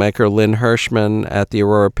the filmmaker Lynn Hirschman at the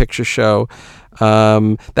Aurora Picture Show.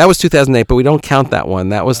 That was 2008, but we don't count that one.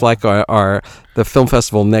 That was like the film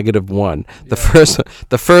festival -1.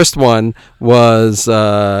 The first one was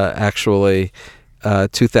actually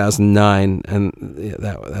 2009, and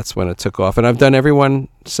that's when it took off. And I've done every one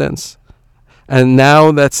since. And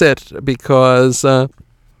now that's it, because I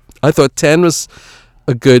thought 10 was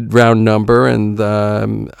a good round number, and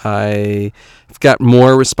I've got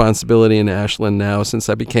more responsibility in Ashland now since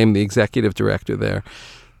I became the executive director there.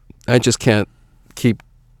 I just can't keep,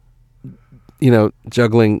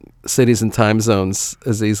 juggling cities and time zones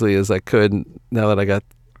as easily as I could now that I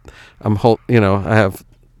have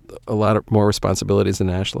a lot of more responsibilities in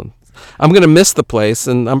Ashland. I'm going to miss the place,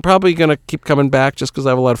 and I'm probably going to keep coming back just because I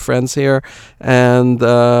have a lot of friends here, and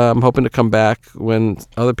I'm hoping to come back when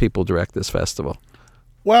other people direct this festival.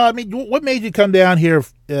 Well, I mean, what made you come down here?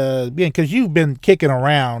 Because you've been kicking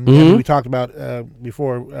around. Mm-hmm. We talked about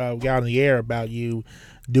before we got on the air about you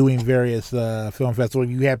doing various film festivals.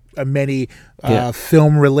 You have many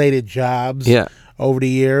film-related jobs over the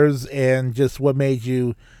years, and just what made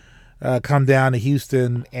you come down to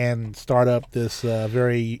Houston and start up this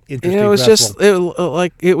very interesting it was festival?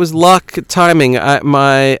 It was luck, timing.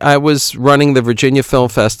 I was running the Virginia Film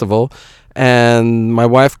Festival, and my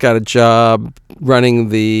wife got a job running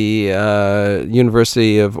the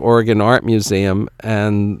University of Oregon Art Museum,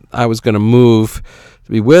 and I was going to move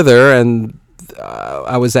to be with her, and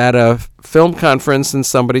I was at a film conference, and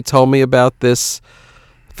somebody told me about this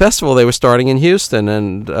festival they were starting in Houston,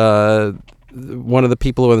 and one of the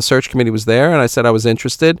people who were on the search committee was there, and I said I was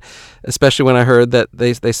interested, especially when I heard that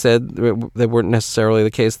they said they weren't necessarily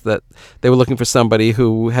the case, that they were looking for somebody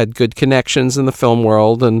who had good connections in the film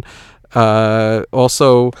world, and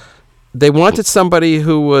also they wanted somebody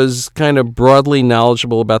who was kind of broadly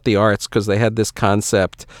knowledgeable about the arts, because they had this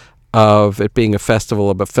concept of it being a festival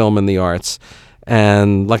about film and the arts.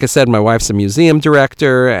 And like I said, my wife's a museum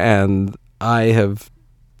director, and I have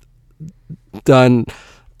done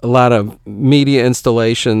a lot of media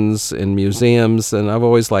installations in museums, and I've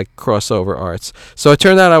always liked crossover arts. So it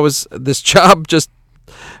turned out this job just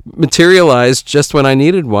materialized just when I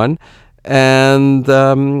needed one, and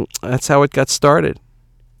that's how it got started.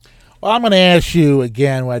 Well, I'm going to ask you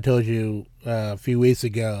again what I told you a few weeks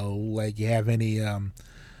ago. Like, you have any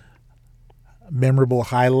memorable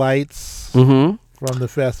highlights from the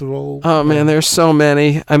festival? Oh man, there's so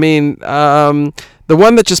many. I mean, the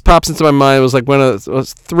one that just pops into my mind was like one of the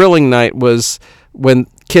thrilling night was when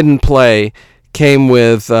Kid and Play came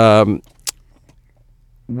with House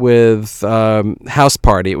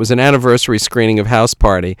Party. It was an anniversary screening of House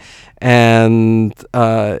Party, and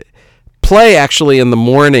Play actually in the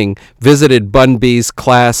morning visited Bun B's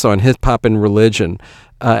class on hip hop and religion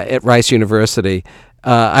at Rice University.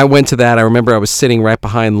 I went to that. I remember I was sitting right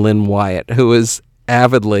behind Lynn Wyatt, who was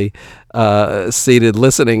avidly seated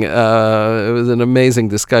listening. It was an amazing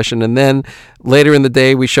discussion. And then later in the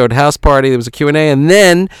day, we showed House Party. There was a Q&A. And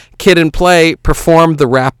then Kid and Play performed the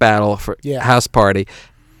rap battle for House Party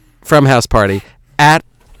at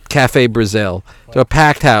Cafe Brazil to a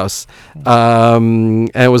packed house,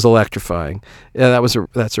 and it was electrifying. Yeah,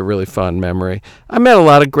 that's a really fun memory. I met a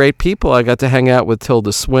lot of great people. I got to hang out with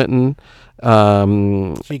Tilda Swinton.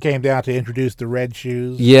 She came down to introduce the Red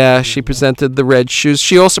Shoes. Yeah, she presented the Red Shoes.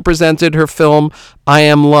 She also presented her film I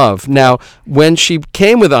Am Love. Now, when she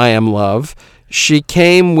came with I Am Love, she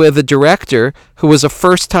came with a director who was a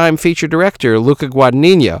first-time feature director, Luca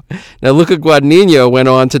Guadagnino. Now, Luca Guadagnino went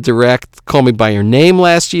on to direct Call Me By Your Name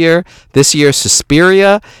last year. This year,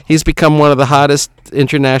 Suspiria. He's become one of the hottest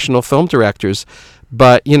international film directors.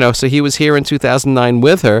 But, so he was here in 2009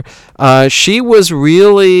 with her. She was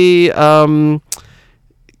really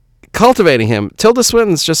cultivating him. Tilda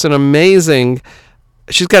Swinton's just an amazing...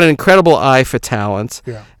 She's got an incredible eye for talent.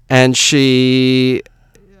 Yeah. And she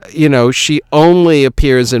only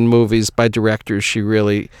appears in movies by directors she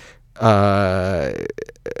really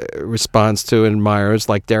responds to and admires,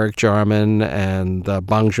 like Derek Jarman and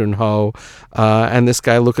Bong Joon-ho, and this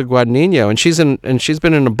guy Luca Guadagnino. And she's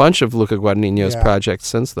been in a bunch of Luca Guadagnino's projects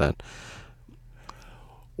since then.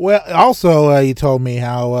 Well, also, you told me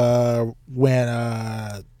how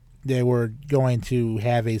when they were going to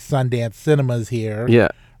have a Sundance Cinemas here,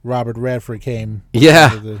 Robert Redford came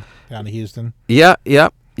down to Houston. Yep.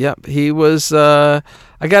 He was, I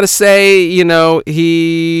got to say, he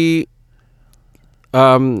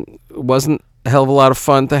wasn't a hell of a lot of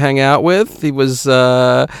fun to hang out with. He was,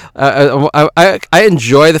 I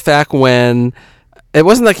enjoy the fact when, it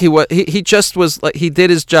wasn't like he just was, like, he did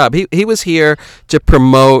his job. He was here to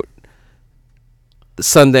promote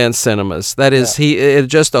Sundance Cinemas. That is, it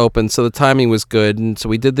just opened, so the timing was good, and so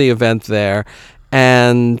we did the event there.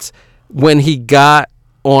 And when he got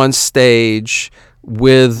on stage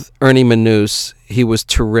with Ernie Manouse, he was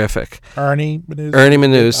terrific. Ernie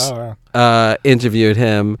Manouse interviewed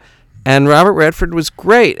him, and Robert Redford was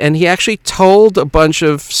great. And he actually told a bunch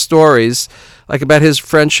of stories, like about his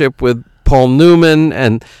friendship with Paul Newman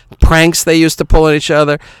and pranks they used to pull on each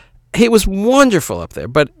other. He was wonderful up there.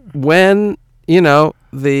 But when,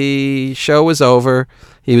 the show was over,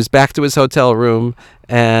 he was back to his hotel room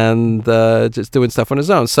and just doing stuff on his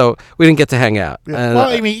own. So we didn't get to hang out. Well,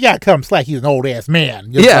 I mean, you got to cut him slack. He's an old-ass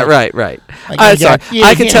man. Right. Like,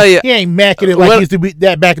 I can tell you. He ain't macking it like he used to be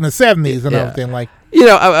that back in the 70s and everything. Like,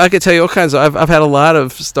 I could tell you all kinds of. I've had a lot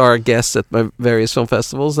of star guests at my various film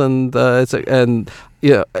festivals, and Isabella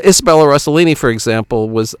Rossellini, for example,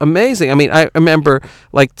 was amazing. I mean, I remember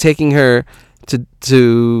like taking her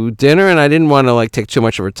to dinner, and I didn't want to like take too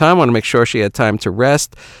much of her time. I want to make sure she had time to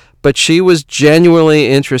rest, but she was genuinely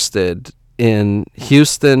interested in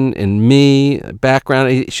Houston, in me,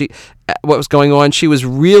 background. What was going on. She was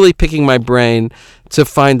really picking my brain to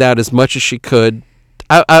find out as much as she could.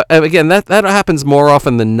 Again, that happens more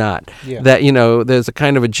often than not. Yeah. That there's a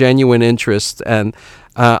kind of a genuine interest, and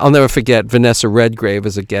I'll never forget Vanessa Redgrave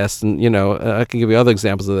as a guest, and I can give you other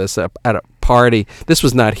examples of this at a party. This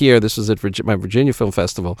was not here. This was at my Virginia Film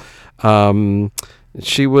Festival.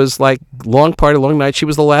 She was like long party, long night. She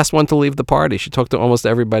was the last one to leave the party. She talked to almost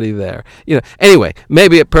everybody there. Anyway,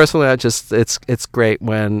 maybe personally, it's great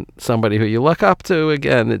when somebody who you look up to,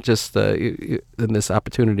 again, it just in this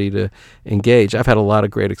opportunity to engage. I've had a lot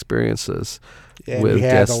of great experiences. And with we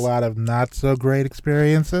had guests. A lot of not so great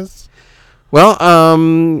experiences. Well,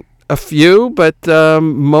 a few, but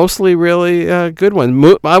mostly really good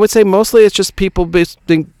ones. I would say mostly it's just people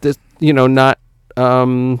being, not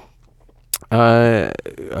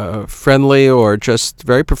friendly or just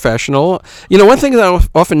very professional. One thing that I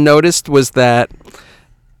often noticed was that,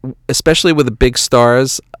 especially with the big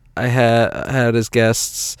stars, I had as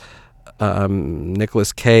guests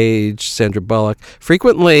Nicolas Cage, Sandra Bullock.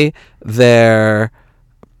 Frequently, their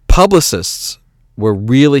publicists were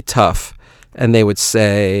really tough, and they would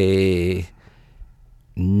say,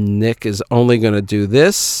 Nick is only going to do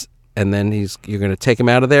this, and then you're going to take him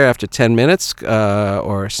out of there after 10 minutes,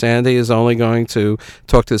 or Sandy is only going to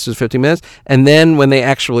talk to this for 15 minutes. And then when they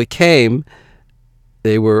actually came,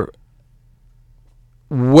 they were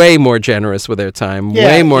way more generous with their time,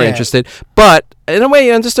 way more interested. But in a way,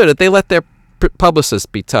 you understood it. They let their publicists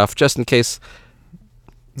be tough just in case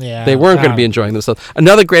they weren't going to be enjoying themselves.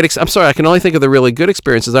 Another great I'm sorry, I can only think of the really good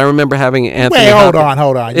experiences. I remember having Anthony Hold on.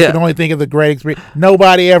 You can only think of the great experience.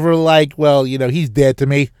 Nobody ever he's dead to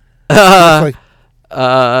me. No.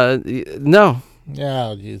 Oh,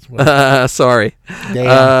 geez. Sorry.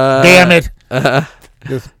 Damn it.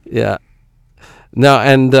 Yeah. No,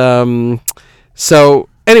 and So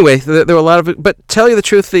anyway, there were a lot of. But tell you the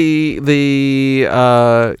truth, the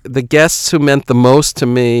guests who meant the most to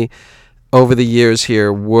me over the years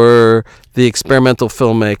here were the experimental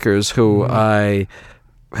filmmakers who I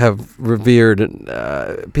have revered,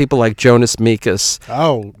 people like Jonas Mekas.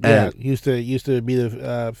 Oh, yeah, used to be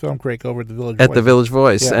the film critic over at the Village Voice. At the Village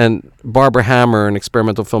Voice, Yeah. and Barbara Hammer, an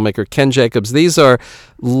experimental filmmaker, Ken Jacobs. These are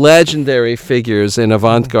legendary figures in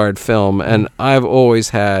avant-garde film, and I've always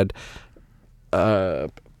had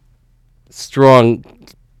strong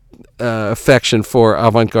affection for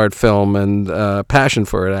avant-garde film and passion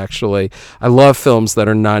for it, actually. I love films that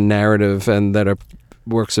are non-narrative and that are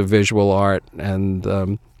works of visual art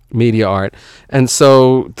and media art. And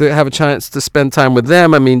so to have a chance to spend time with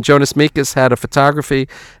them, I mean, Jonas Mekas had a photography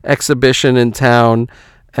exhibition in town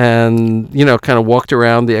and, you know, kind of walked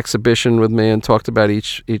around the exhibition with me and talked about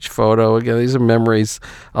each photo. Again, these are memories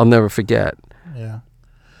I'll never forget. Yeah.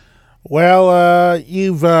 Well,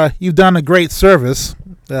 you've done a great service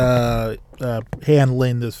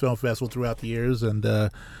handling this film festival throughout the years, and good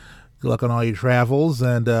luck on all your travels.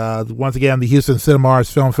 And once again, the Houston Cinema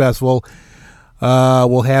Arts Film Festival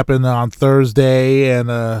will happen on Thursday and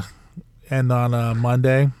on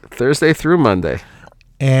Monday. Thursday through Monday.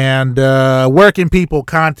 And where can people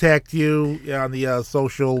contact you on the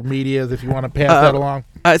social medias if you want to pass that along?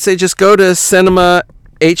 I'd say just go to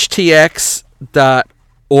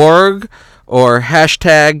cinemahtx.org or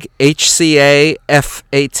hashtag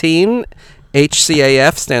HCAF18.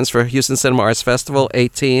 HCAF stands for Houston Cinema Arts Festival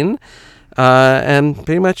 18. And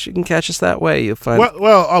pretty much you can catch us that way. You'll find.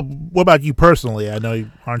 Well, what about you personally? I know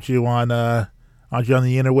aren't you on the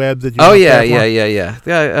interwebs? That you Oh yeah.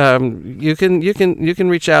 You can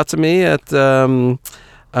reach out to me at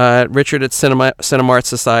Richard at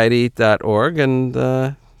cinemartsociety.org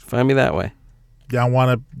and find me that way. Y'all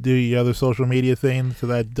want to do your other social media thing? So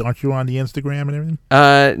that aren't you on the Instagram and everything?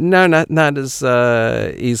 No, not as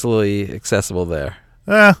easily accessible there.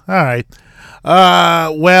 All right.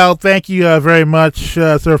 Well, thank you very much,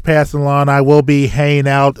 sir, for passing along. I will be hanging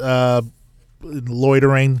out,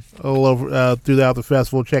 loitering all over throughout the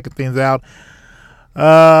festival, checking things out.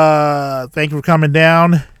 Thank you for coming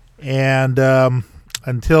down. And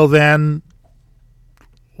until then,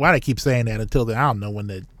 why do I keep saying that? Until then, I don't know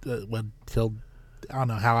I don't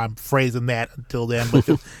know how I'm phrasing that until then, but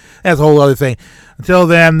that's a whole other thing. Until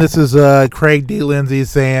then, this is Craig D. Lindsay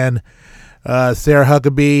saying, Sarah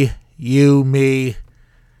Huckabee, you, me,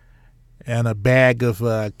 and a bag of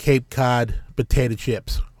Cape Cod potato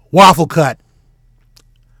chips. Waffle cut.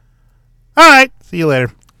 All right. See you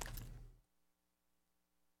later.